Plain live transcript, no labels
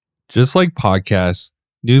Just like podcasts,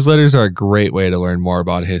 newsletters are a great way to learn more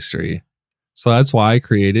about history. So that's why I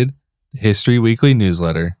created the History Weekly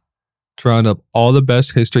newsletter to round up all the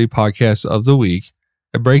best history podcasts of the week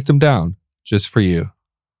and break them down just for you.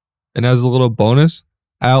 And as a little bonus,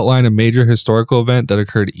 I outline a major historical event that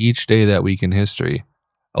occurred each day that week in history,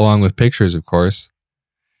 along with pictures, of course.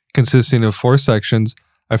 Consisting of 4 sections,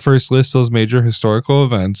 I first list those major historical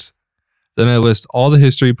events, then I list all the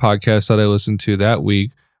history podcasts that I listened to that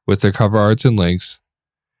week with their cover arts and links,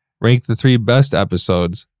 rank the 3 best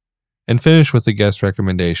episodes, and finish with a guest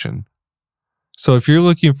recommendation. So if you're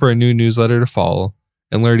looking for a new newsletter to follow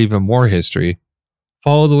and learn even more history,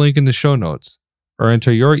 follow the link in the show notes or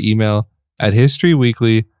enter your email at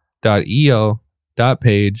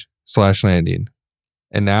historyweekly.eo.page/landing.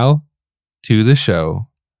 And now, to the show.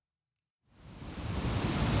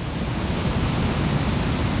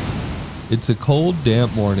 It's a cold,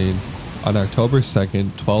 damp morning on October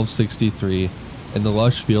 2nd, 1263, in the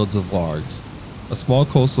lush fields of Largs, a small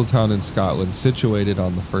coastal town in Scotland situated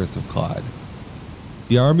on the Firth of Clyde.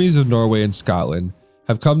 The armies of Norway and Scotland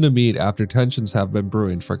have come to meet after tensions have been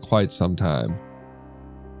brewing for quite some time.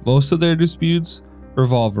 Most of their disputes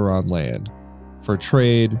revolve around land, for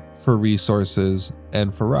trade, for resources,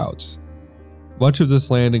 and for routes. Much of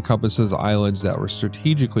this land encompasses islands that were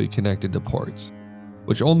strategically connected to ports,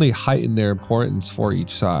 which only heightened their importance for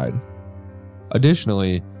each side.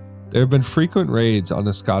 Additionally, there have been frequent raids on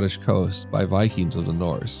the Scottish coast by Vikings of the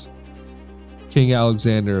Norse. King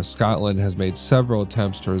Alexander of Scotland has made several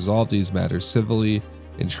attempts to resolve these matters civilly,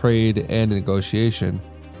 in trade and negotiation,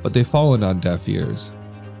 but they've fallen on deaf ears.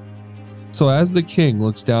 So as the king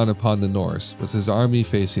looks down upon the Norse with his army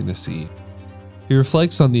facing the sea, he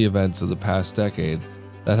reflects on the events of the past decade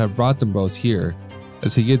that have brought them both here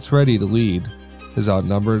as he gets ready to lead his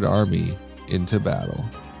outnumbered army into battle.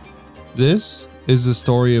 This is the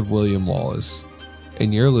story of William Wallace,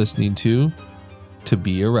 and you're listening to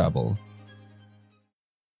Be a Rebel.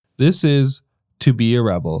 This is To Be a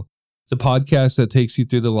Rebel, the podcast that takes you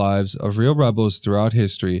through the lives of real rebels throughout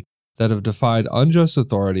history that have defied unjust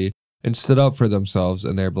authority and stood up for themselves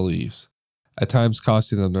and their beliefs, at times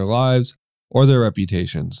costing them their lives or their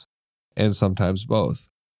reputations, and sometimes both.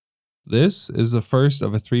 This is the first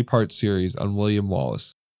of a 3-part series on William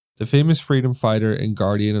Wallace, the famous freedom fighter and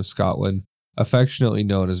guardian of Scotland, affectionately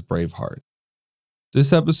known as Braveheart.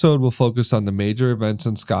 This episode will focus on the major events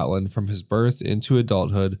in Scotland from his birth into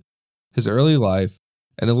adulthood, his early life,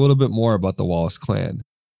 and a little bit more about the Wallace clan.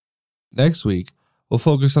 Next week, we'll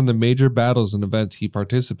focus on the major battles and events he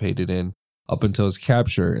participated in up until his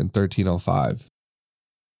capture in 1305.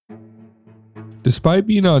 Despite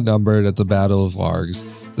being outnumbered at the Battle of Largs,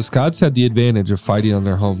 the Scots had the advantage of fighting on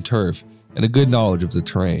their home turf and a good knowledge of the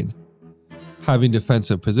terrain. Having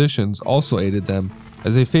defensive positions also aided them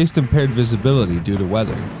as they faced impaired visibility due to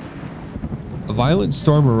weather. A violent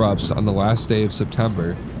storm erupts on the last day of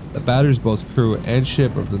September that batters both crew and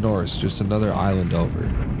ship of the Norse just another island over.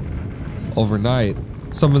 Overnight,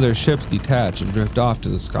 some of their ships detach and drift off to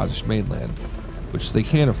the Scottish mainland, which they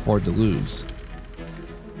can't afford to lose.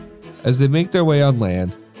 As they make their way on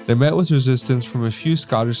land, they're met with resistance from a few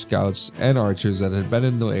Scottish scouts and archers that had been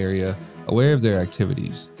in the area aware of their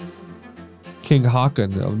activities. King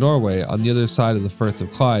Haakon of Norway on the other side of the Firth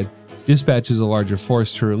of Clyde dispatches a larger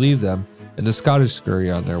force to relieve them, and the Scottish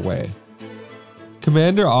scurry on their way.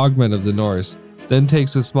 Commander Ogmund of the Norse then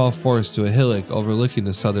takes a small force to a hillock overlooking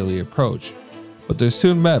the southerly approach, but they're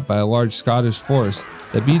soon met by a large Scottish force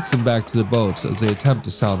that beats them back to the boats as they attempt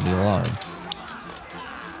to sound the alarm.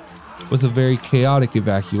 With a very chaotic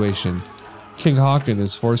evacuation, King Haakon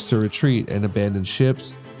is forced to retreat and abandon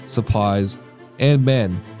ships, supplies, and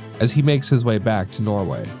men as he makes his way back to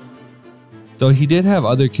Norway. Though he did have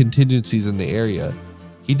other contingencies in the area,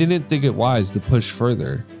 he didn't think it wise to push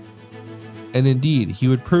further. And indeed, he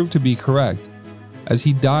would prove to be correct, as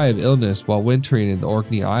he died of illness while wintering in the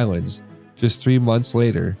Orkney Islands just 3 months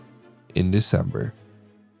later, in December.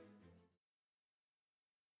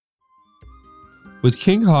 With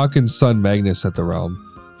King Haakon's son Magnus at the realm,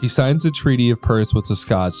 he signs the Treaty of Perth with the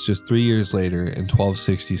Scots just 3 years later in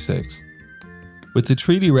 1266. With the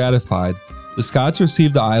treaty ratified, the Scots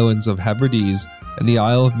received the islands of Hebrides and the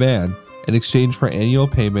Isle of Man in exchange for annual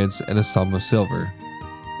payments and a sum of silver.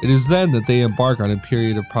 It is then that they embark on a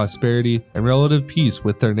period of prosperity and relative peace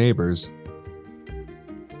with their neighbors.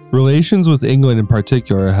 Relations with England in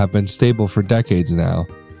particular have been stable for decades now.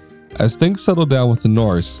 As things settle down with the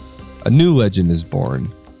Norse, a new legend is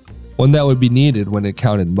born, one that would be needed when it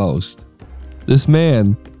counted most. This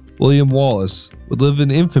man, William Wallace, would live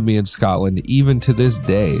in infamy in Scotland even to this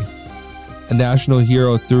day. A national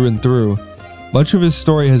hero through and through, Much of his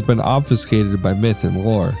story has been obfuscated by myth and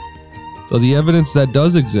lore, though the evidence that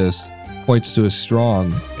does exist points to a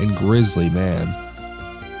strong and grisly man,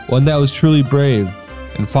 one that was truly brave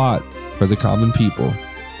and fought for the common people.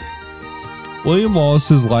 William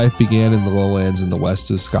Wallace's life began in the lowlands in the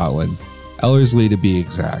west of Scotland, Ellerslie to be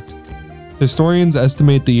exact. Historians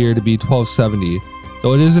estimate the year to be 1270,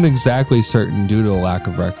 though it isn't exactly certain due to a lack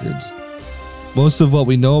of records. Most of what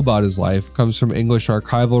we know about his life comes from English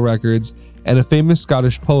archival records and a famous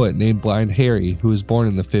Scottish poet named Blind Harry, who was born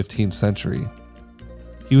in the 15th century.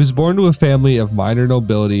 He was born to a family of minor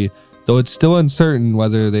nobility, though it's still uncertain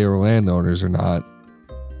whether they were landowners or not.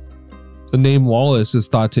 The name Wallace is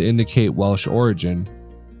thought to indicate Welsh origin,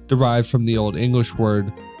 derived from the Old English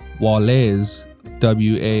word Waleis,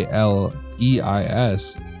 W-A-L-E-I-S.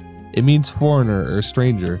 It means foreigner or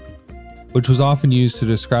stranger, which was often used to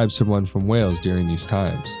describe someone from Wales during these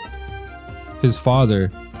times. His father,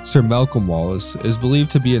 Sir Malcolm Wallace, is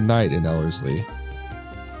believed to be a knight in Ellerslie.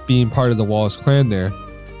 Being part of the Wallace clan there,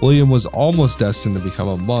 William was almost destined to become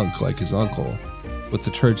a monk like his uncle, with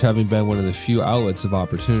the church having been one of the few outlets of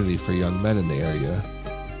opportunity for young men in the area.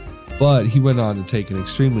 But he went on to take an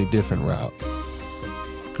extremely different route.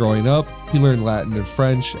 Growing up, he learned Latin and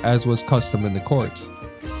French, as was custom in the courts.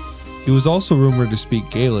 He was also rumored to speak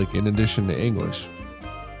Gaelic in addition to English.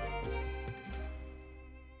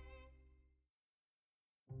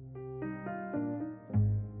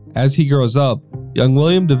 As he grows up, young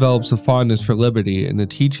William develops a fondness for liberty and the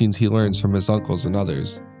teachings he learns from his uncles and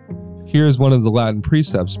others. Here is one of the Latin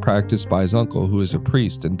precepts practiced by his uncle, who is a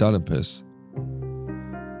priest in Dunopus.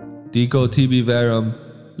 Dico tibi verum,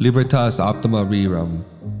 libertas optima rerum,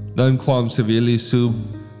 nunquam civili sub,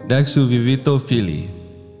 nexu vivito fili.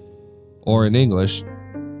 Or in English,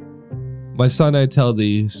 my son, I tell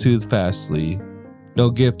thee, soothfastly, no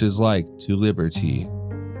gift is like to liberty,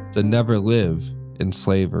 that never live in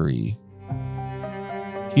slavery.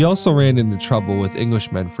 He also ran into trouble with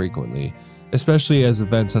Englishmen frequently, especially as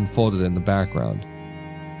events unfolded in the background.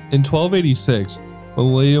 In 1286,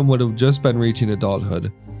 when William would have just been reaching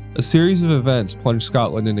adulthood, a series of events plunged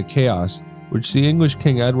Scotland into chaos, which the English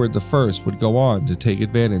King Edward I would go on to take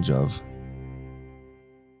advantage of.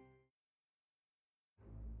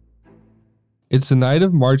 It's the night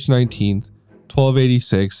of March 19th,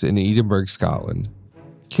 1286 in Edinburgh, Scotland.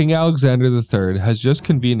 King Alexander III has just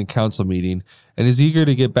convened a council meeting and is eager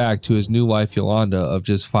to get back to his new wife Yolanda of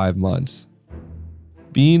just 5 months.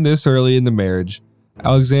 Being this early in the marriage,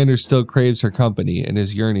 Alexander still craves her company and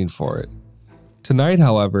is yearning for it. Tonight,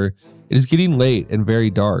 however, it is getting late and very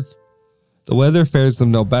dark. The weather fares them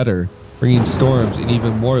no better, bringing storms and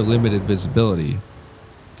even more limited visibility.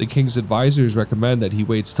 The king's advisors recommend that he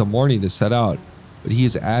waits till morning to set out, but he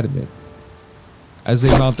is adamant. As they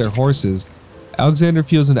mount their horses, Alexander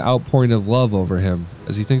feels an outpouring of love over him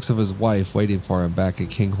as he thinks of his wife waiting for him back at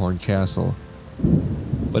Kinghorn Castle.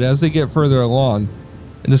 But as they get further along,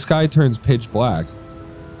 and the sky turns pitch black,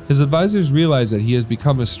 his advisors realize that he has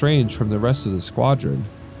become estranged from the rest of the squadron.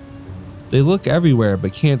 They look everywhere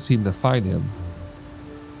but can't seem to find him.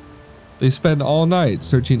 They spend all night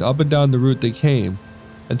searching up and down the route they came,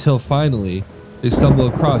 until finally they stumble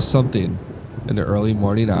across something in the early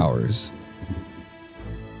morning hours.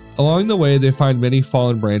 Along the way, they find many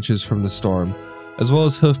fallen branches from the storm, as well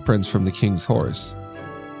as hoofprints from the king's horse.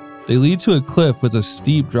 They lead to a cliff with a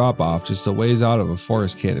steep drop-off just a ways out of a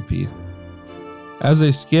forest canopy. As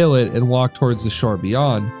they scale it and walk towards the shore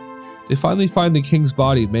beyond, they finally find the king's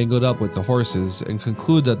body mangled up with the horses and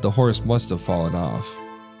conclude that the horse must have fallen off.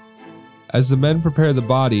 As the men prepare the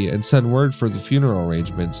body and send word for the funeral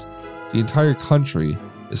arrangements, the entire country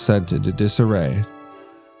is sent into disarray.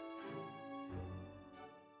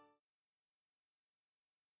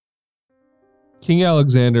 King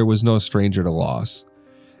Alexander was no stranger to loss.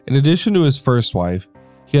 In addition to his first wife,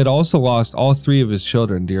 he had also lost all 3 of his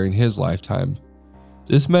children during his lifetime.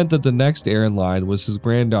 This meant that the next heir in line was his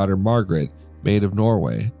granddaughter Margaret, Maid of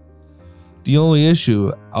Norway. The only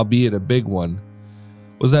issue, albeit a big one,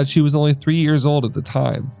 was that she was only 3 years old at the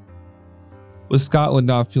time. With Scotland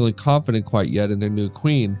not feeling confident quite yet in their new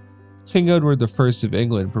queen, King Edward I of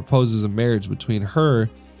England proposes a marriage between her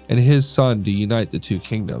and his son to unite the 2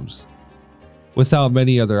 kingdoms. Without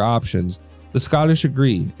many other options, the Scottish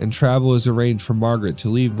agree and travel is arranged for Margaret to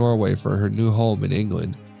leave Norway for her new home in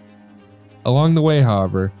England. Along the way,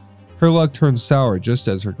 however, her luck turns sour just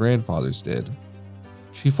as her grandfather's did.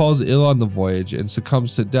 She falls ill on the voyage and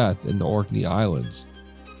succumbs to death in the Orkney Islands,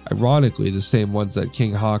 ironically the same ones that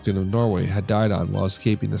King Haakon of Norway had died on while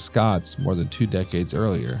escaping the Scots more than 2 decades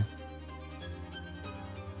earlier.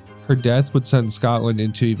 Her death would send Scotland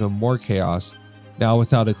into even more chaos, now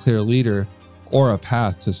without a clear leader or a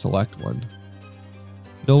path to select one.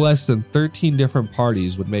 No less than 13 different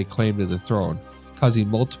parties would make claim to the throne, causing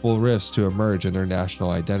multiple rifts to emerge in their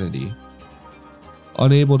national identity.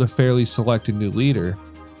 Unable to fairly select a new leader,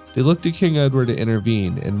 they looked to King Edward to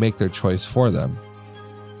intervene and make their choice for them.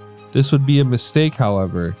 This would be a mistake,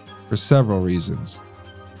 however, for several reasons.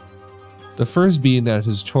 The first being that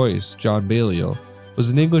his choice, John Balliol, was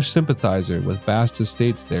an English sympathizer with vast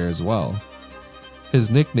estates there as well. His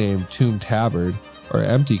nickname, Tomb Tabard, or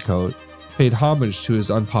Empty Coat, paid homage to his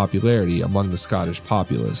unpopularity among the Scottish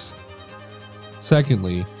populace.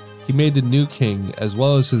 Secondly, he made the new king, as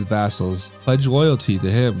well as his vassals, pledge loyalty to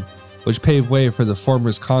him, which paved way for the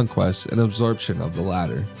former's conquest and absorption of the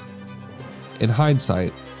latter. In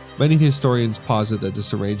hindsight, many historians posit that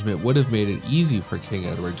this arrangement would have made it easy for King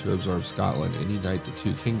Edward to absorb Scotland and unite the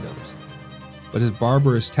two kingdoms. But his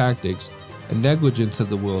barbarous tactics and negligence of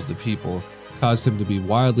the will of the people caused him to be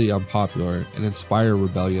wildly unpopular and inspire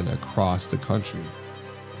rebellion across the country.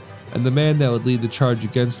 And the man that would lead the charge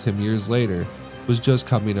against him years later was just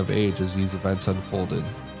coming of age as these events unfolded.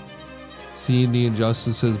 Seeing the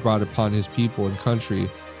injustices brought upon his people and country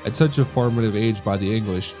at such a formative age by the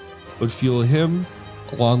English would fuel him,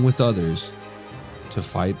 along with others, to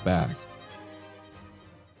fight back.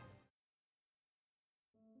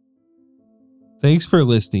 Thanks for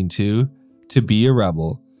listening to Be a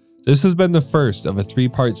Rebel. This has been the first of a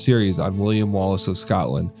 3-part series on William Wallace of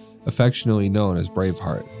Scotland, affectionately known as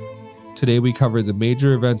Braveheart. Today we cover the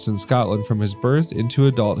major events in Scotland from his birth into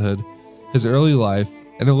adulthood, his early life,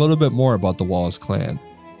 and a little bit more about the Wallace clan.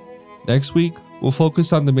 Next week, we'll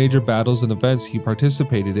focus on the major battles and events he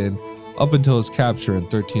participated in up until his capture in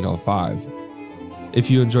 1305.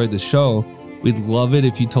 If you enjoyed the show, we'd love it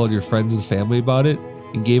if you told your friends and family about it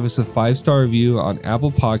and gave us a 5-star review on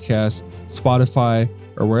Apple Podcasts, Spotify,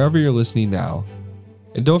 or wherever you're listening now.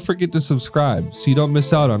 And don't forget to subscribe so you don't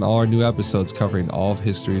miss out on all our new episodes covering all of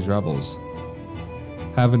history's rebels.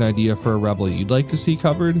 Have an idea for a rebel you'd like to see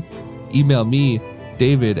covered? Email me,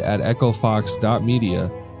 David at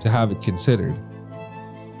echofox.media, to have it considered.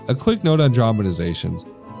 A quick note on dramatizations.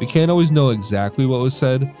 We can't always know exactly what was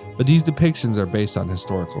said, but these depictions are based on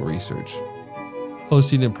historical research.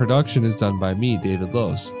 Hosting and production is done by me, David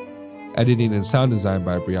Lose. Editing and sound design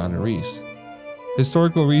by Brianna Reese.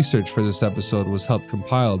 Historical research for this episode was helped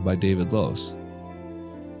compiled by David Lose.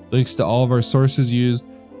 Links to all of our sources used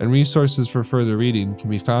and resources for further reading can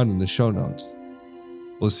be found in the show notes.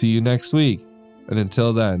 We'll see you next week, and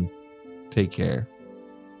until then, take care.